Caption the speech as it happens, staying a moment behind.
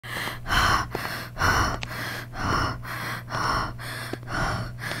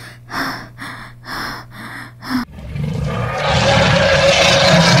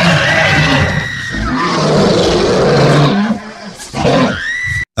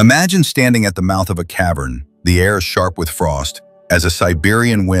Imagine standing at the mouth of a cavern, the air sharp with frost, as a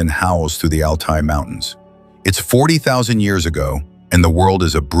Siberian wind howls through the Altai Mountains. It's 40,000 years ago, and the world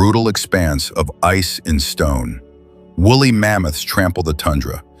is a brutal expanse of ice and stone. Woolly mammoths trample the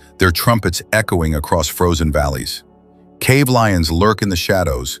tundra, their trumpets echoing across frozen valleys. Cave lions lurk in the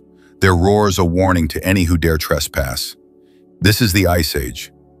shadows, their roars a warning to any who dare trespass. This is the Ice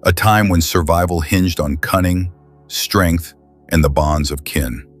Age, a time when survival hinged on cunning, strength, and the bonds of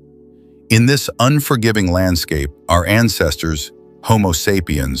kin. In this unforgiving landscape, our ancestors, Homo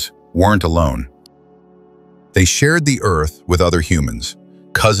sapiens, weren't alone. They shared the earth with other humans,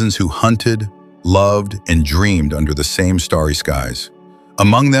 cousins who hunted, loved, and dreamed under the same starry skies.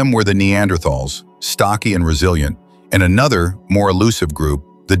 Among them were the Neanderthals, stocky and resilient, and another, more elusive group,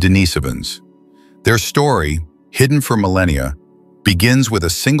 the Denisovans. Their story, hidden for millennia, begins with a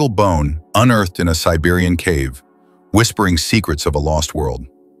single bone unearthed in a Siberian cave, whispering secrets of a lost world.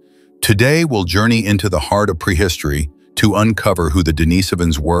 Today, we'll journey into the heart of prehistory to uncover who the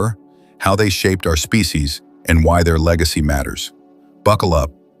Denisovans were, how they shaped our species, and why their legacy matters. Buckle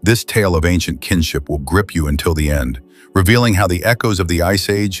up. This tale of ancient kinship will grip you until the end, revealing how the echoes of the Ice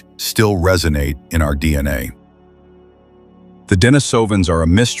Age still resonate in our DNA. The Denisovans are a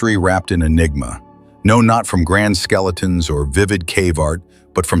mystery wrapped in enigma, known not from grand skeletons or vivid cave art,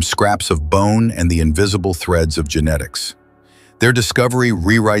 but from scraps of bone and the invisible threads of genetics. Their discovery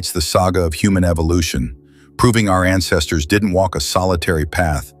rewrites the saga of human evolution, proving our ancestors didn't walk a solitary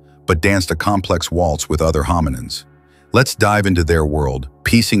path, but danced a complex waltz with other hominins. Let's dive into their world,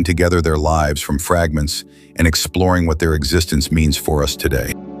 piecing together their lives from fragments and exploring what their existence means for us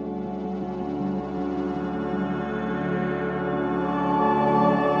today.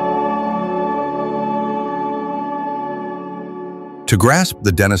 To grasp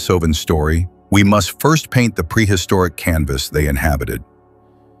the Denisovan story, we must first paint the prehistoric canvas they inhabited.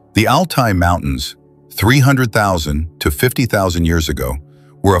 The Altai Mountains, 300,000 to 50,000 years ago,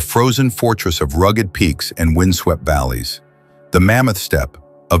 were a frozen fortress of rugged peaks and windswept valleys. The Mammoth Steppe,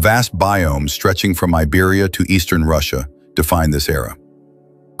 a vast biome stretching from Siberia to eastern Russia, defined this era.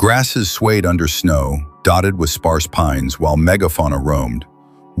 Grasses swayed under snow, dotted with sparse pines, while megafauna roamed.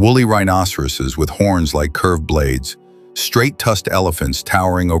 Woolly rhinoceroses with horns like curved blades, straight-tusked elephants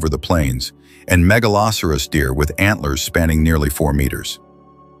towering over the plains, and megaloceros deer with antlers spanning nearly 4 meters.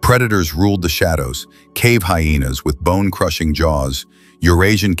 Predators ruled the shadows, cave hyenas with bone-crushing jaws,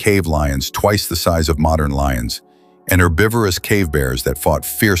 Eurasian cave lions twice the size of modern lions, and herbivorous cave bears that fought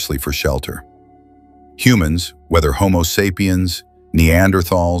fiercely for shelter. Humans, whether Homo sapiens,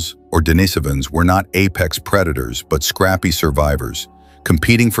 Neanderthals, or Denisovans, were not apex predators but scrappy survivors,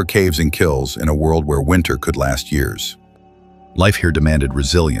 competing for caves and kills in a world where winter could last years. Life here demanded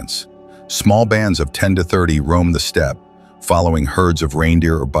resilience. Small bands of 10 to 30 roamed the steppe, following herds of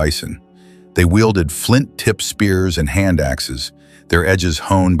reindeer or bison. They wielded flint-tipped spears and hand axes, their edges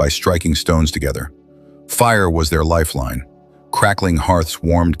honed by striking stones together. Fire was their lifeline. Crackling hearths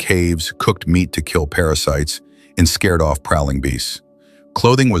warmed caves, cooked meat to kill parasites, and scared off prowling beasts.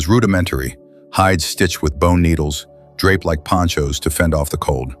 Clothing was rudimentary, hides stitched with bone needles, draped like ponchos to fend off the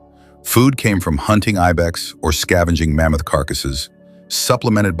cold. Food came from hunting ibex or scavenging mammoth carcasses,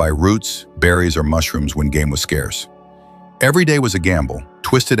 supplemented by roots, berries, or mushrooms when game was scarce. Every day was a gamble.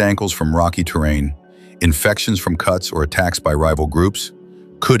 Twisted ankles from rocky terrain, infections from cuts or attacks by rival groups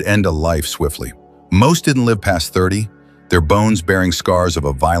could end a life swiftly. Most didn't live past 30, their bones bearing scars of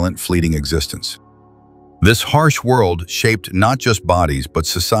a violent, fleeting existence. This harsh world shaped not just bodies but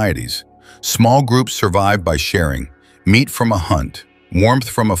societies. Small groups survived by sharing meat from a hunt, warmth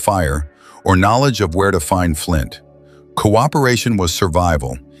from a fire, or knowledge of where to find flint. Cooperation was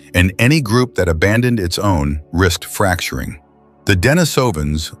survival, and any group that abandoned its own risked fracturing. The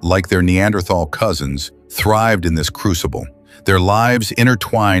Denisovans, like their Neanderthal cousins, thrived in this crucible, their lives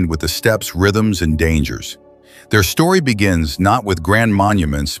intertwined with the steppe's rhythms and dangers. Their story begins not with grand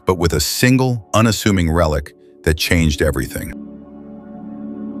monuments, but with a single, unassuming relic that changed everything.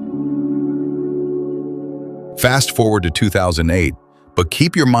 Fast forward to 2008, but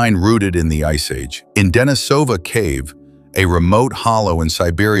keep your mind rooted in the Ice Age. In Denisova Cave, a remote hollow in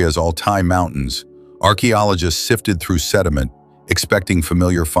Siberia's Altai Mountains, archaeologists sifted through sediment, expecting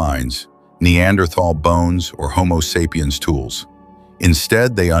familiar finds, Neanderthal bones or Homo sapiens tools.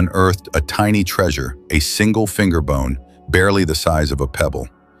 Instead, they unearthed a tiny treasure, a single finger bone, barely the size of a pebble.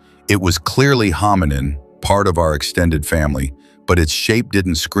 It was clearly hominin, part of our extended family, but its shape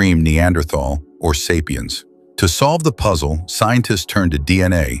didn't scream Neanderthal or sapiens. To solve the puzzle, scientists turned to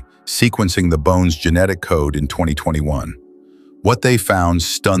DNA, sequencing the bone's genetic code in 2021. What they found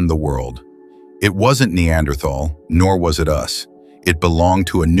stunned the world. It wasn't Neanderthal, nor was it us. It belonged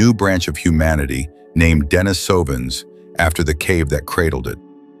to a new branch of humanity named Denisovans after the cave that cradled it.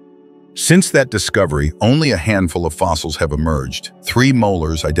 Since that discovery, only a handful of fossils have emerged. 3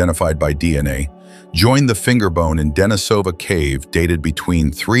 molars identified by DNA joined the finger bone in Denisova cave dated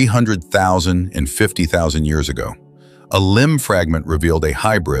between 300,000 and 50,000 years ago. A limb fragment revealed a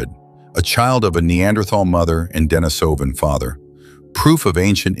hybrid, a child of a Neanderthal mother and Denisovan father. Proof of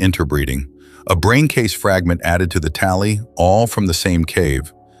ancient interbreeding. A brain case fragment added to the tally, all from the same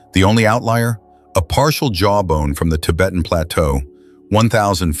cave. The only outlier? A partial jawbone from the Tibetan Plateau,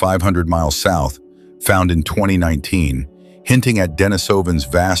 1,500 miles south, found in 2019, hinting at Denisovan's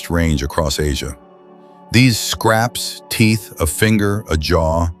vast range across Asia. These scraps, teeth, a finger, a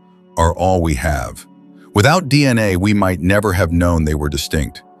jaw, are all we have. Without DNA, we might never have known they were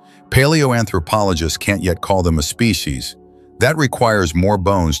distinct. Paleoanthropologists can't yet call them a species. That requires more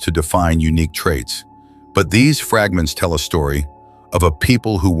bones to define unique traits. But these fragments tell a story of a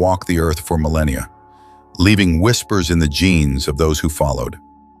people who walked the earth for millennia, leaving whispers in the genes of those who followed.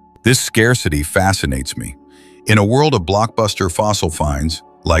 This scarcity fascinates me. In a world of blockbuster fossil finds,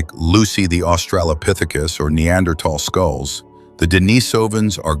 like Lucy the Australopithecus or Neanderthal skulls, the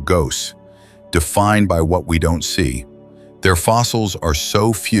Denisovans are ghosts, defined by what we don't see. Their fossils are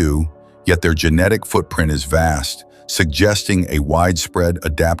so few, yet their genetic footprint is vast, suggesting a widespread,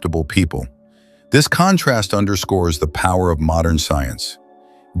 adaptable people. This contrast underscores the power of modern science.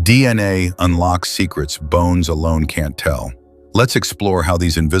 DNA unlocks secrets bones alone can't tell. Let's explore how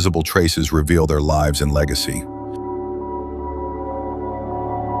these invisible traces reveal their lives and legacy.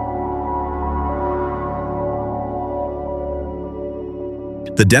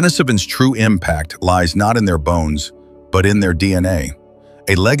 The Denisovans' true impact lies not in their bones, but in their DNA,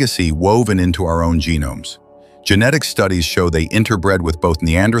 a legacy woven into our own genomes. Genetic studies show they interbred with both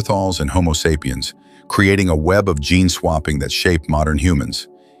Neanderthals and Homo sapiens, creating a web of gene swapping that shaped modern humans.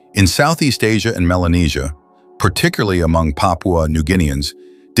 In Southeast Asia and Melanesia, particularly among Papua New Guineans,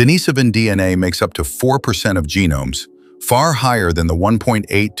 Denisovan DNA makes up to 4% of genomes, far higher than the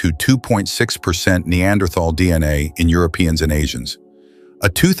 1.8 to 2.6% Neanderthal DNA in Europeans and Asians. A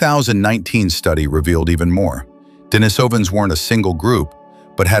 2019 study revealed even more. Denisovans weren't a single group,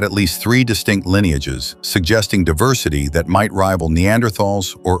 but had at least 3 distinct lineages, suggesting diversity that might rival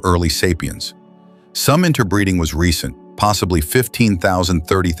Neanderthals or early sapiens. Some interbreeding was recent, possibly 15,000,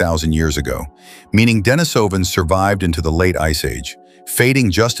 30,000 years ago, meaning Denisovans survived into the late Ice Age, fading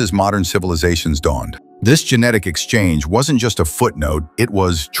just as modern civilizations dawned. This genetic exchange wasn't just a footnote, it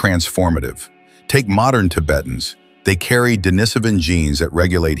was transformative. Take modern Tibetans. They carry Denisovan genes that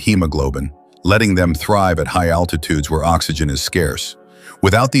regulate hemoglobin, letting them thrive at high altitudes where oxygen is scarce.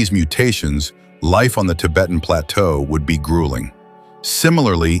 Without these mutations, life on the Tibetan plateau would be grueling.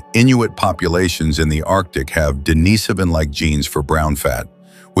 Similarly, Inuit populations in the Arctic have Denisovan-like genes for brown fat,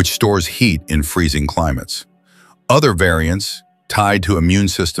 which stores heat in freezing climates. Other variants, tied to immune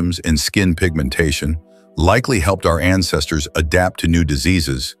systems and skin pigmentation, likely helped our ancestors adapt to new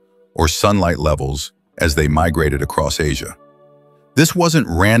diseases or sunlight levels as they migrated across Asia. This wasn't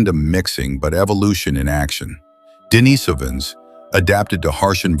random mixing, but evolution in action. Denisovans, adapted to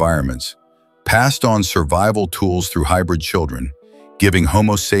harsh environments, passed on survival tools through hybrid children, giving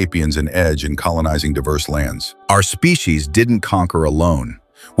Homo sapiens an edge in colonizing diverse lands. Our species didn't conquer alone.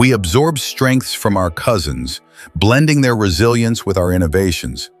 We absorbed strengths from our cousins, blending their resilience with our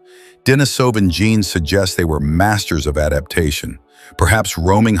innovations. Denisovan genes suggest they were masters of adaptation, perhaps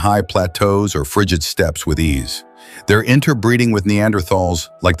roaming high plateaus or frigid steppes with ease. Their interbreeding with Neanderthals,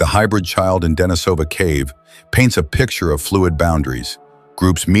 like the hybrid child in Denisova cave, paints a picture of fluid boundaries,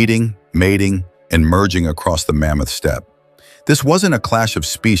 groups meeting, mating, and merging across the mammoth steppe. This wasn't a clash of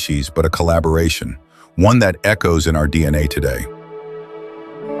species, but a collaboration, one that echoes in our DNA today.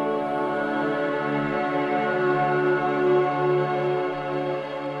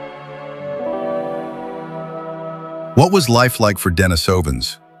 What was life like for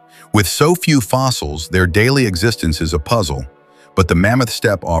Denisovans? With so few fossils, their daily existence is a puzzle, but the mammoth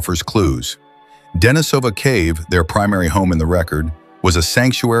steppe offers clues. Denisova Cave, their primary home in the record, was a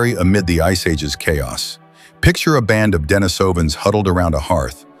sanctuary amid the Ice Age's chaos. Picture a band of Denisovans huddled around a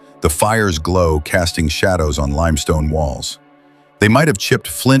hearth, the fire's glow casting shadows on limestone walls. They might have chipped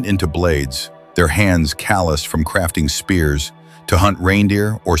flint into blades, their hands calloused from crafting spears to hunt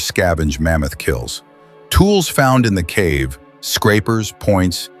reindeer or scavenge mammoth kills. Tools found in the cave, scrapers,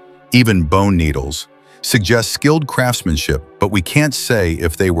 points, even bone needles, suggest skilled craftsmanship, but we can't say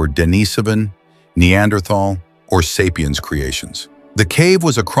if they were Denisovan, Neanderthal, or sapiens creations. The cave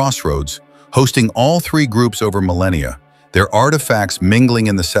was a crossroads, hosting all 3 groups over millennia, their artifacts mingling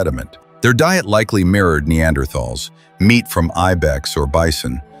in the sediment. Their diet likely mirrored Neanderthals, meat from ibex or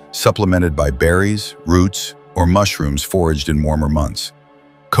bison, supplemented by berries, roots, or mushrooms foraged in warmer months.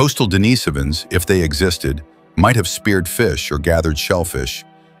 Coastal Denisovans, if they existed, might have speared fish or gathered shellfish,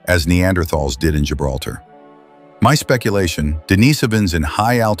 as Neanderthals did in Gibraltar. My speculation, Denisovans in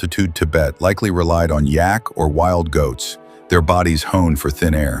high-altitude Tibet likely relied on yak or wild goats, their bodies honed for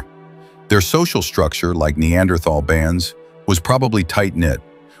thin air. Their social structure, like Neanderthal bands, was probably tight-knit,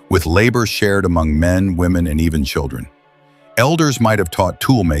 with labor shared among men, women, and even children. Elders might have taught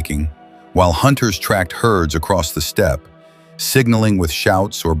tool-making, while hunters tracked herds across the steppe, signaling with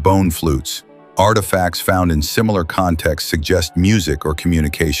shouts or bone flutes. Artifacts found in similar contexts suggest music or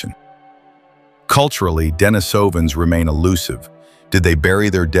communication. Culturally, Denisovans remain elusive. Did they bury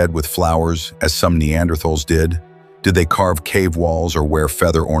their dead with flowers, as some Neanderthals did? Did they carve cave walls or wear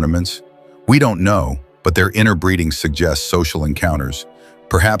feather ornaments? We don't know, but their interbreeding suggests social encounters,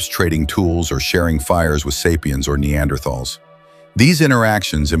 perhaps trading tools or sharing fires with sapiens or Neanderthals. These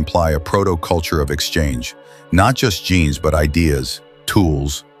interactions imply a proto-culture of exchange, not just genes but ideas,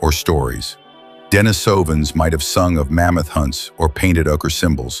 tools, or stories. Denisovans might have sung of mammoth hunts or painted ochre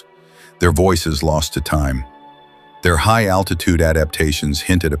symbols, their voices lost to time. Their high-altitude adaptations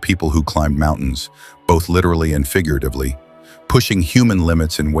hint at a people who climbed mountains, both literally and figuratively, pushing human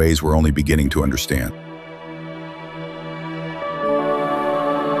limits in ways we're only beginning to understand.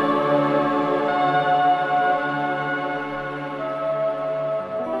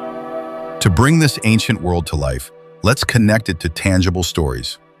 To bring this ancient world to life, let's connect it to tangible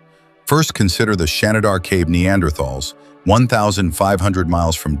stories. First, consider the Shanidar Cave Neanderthals, 1,500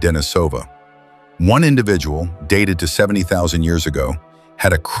 miles from Denisova. One individual, dated to 70,000 years ago,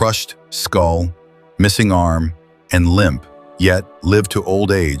 had a crushed skull, missing arm, and limp, yet lived to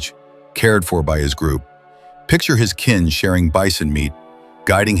old age, cared for by his group. Picture his kin sharing bison meat,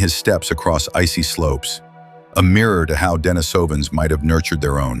 guiding his steps across icy slopes, a mirror to how Denisovans might have nurtured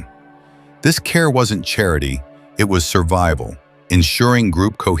their own. This care wasn't charity, it was survival, ensuring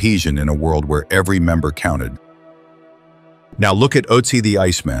group cohesion in a world where every member counted. Now look at Otzi the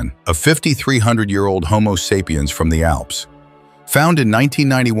Iceman, a 5,300-year-old Homo sapiens from the Alps. Found in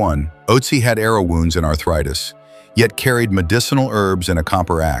 1991, Otzi had arrow wounds and arthritis, yet carried medicinal herbs and a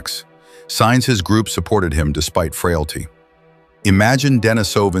copper axe, signs his group supported him despite frailty. Imagine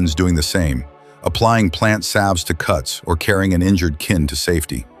Denisovans doing the same, applying plant salves to cuts or carrying an injured kin to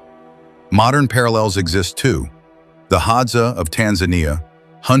safety. Modern parallels exist too. The Hadza of Tanzania,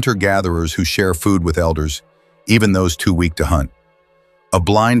 hunter-gatherers who share food with elders, even those too weak to hunt. A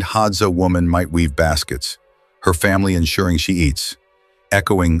blind Hadza woman might weave baskets, her family ensuring she eats,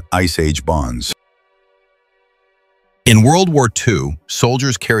 echoing Ice Age bonds. In World War II,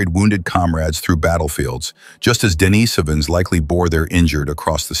 soldiers carried wounded comrades through battlefields, just as Denisovans likely bore their injured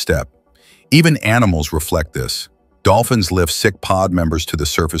across the steppe. Even animals reflect this. Dolphins lift sick pod members to the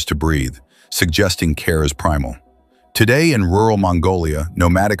surface to breathe, suggesting care is primal. Today in rural Mongolia,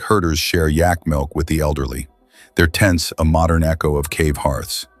 nomadic herders share yak milk with the elderly, their tents a modern echo of cave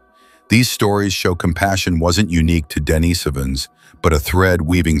hearths. These stories show compassion wasn't unique to Denisovans, but a thread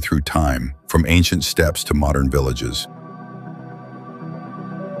weaving through time, from ancient steppes to modern villages.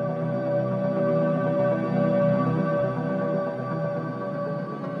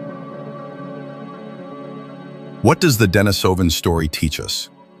 What does the Denisovan story teach us?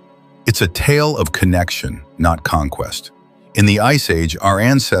 It's a tale of connection, not conquest. In the Ice Age, our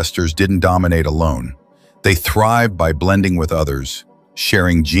ancestors didn't dominate alone. They thrived by blending with others,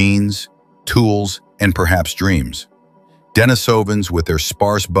 sharing genes, tools, and perhaps dreams. Denisovans, with their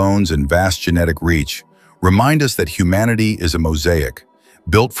sparse bones and vast genetic reach, remind us that humanity is a mosaic,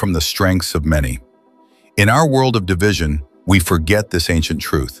 built from the strengths of many. In our world of division, we forget this ancient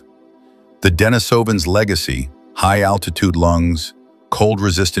truth. The Denisovans' legacy, high-altitude lungs,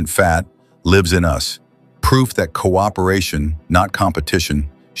 cold-resistant fat, lives in us, proof that cooperation, not competition,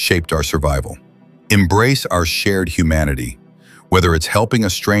 shaped our survival. Embrace our shared humanity, whether it's helping a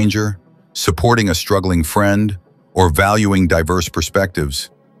stranger, supporting a struggling friend, or valuing diverse perspectives.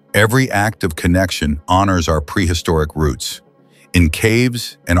 Every act of connection honors our prehistoric roots. In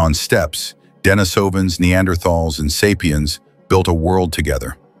caves and on steppes, Denisovans, Neanderthals, and sapiens built a world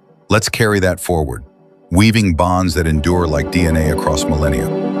together. Let's carry that forward, weaving bonds that endure like DNA across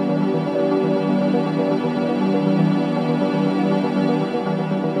millennia.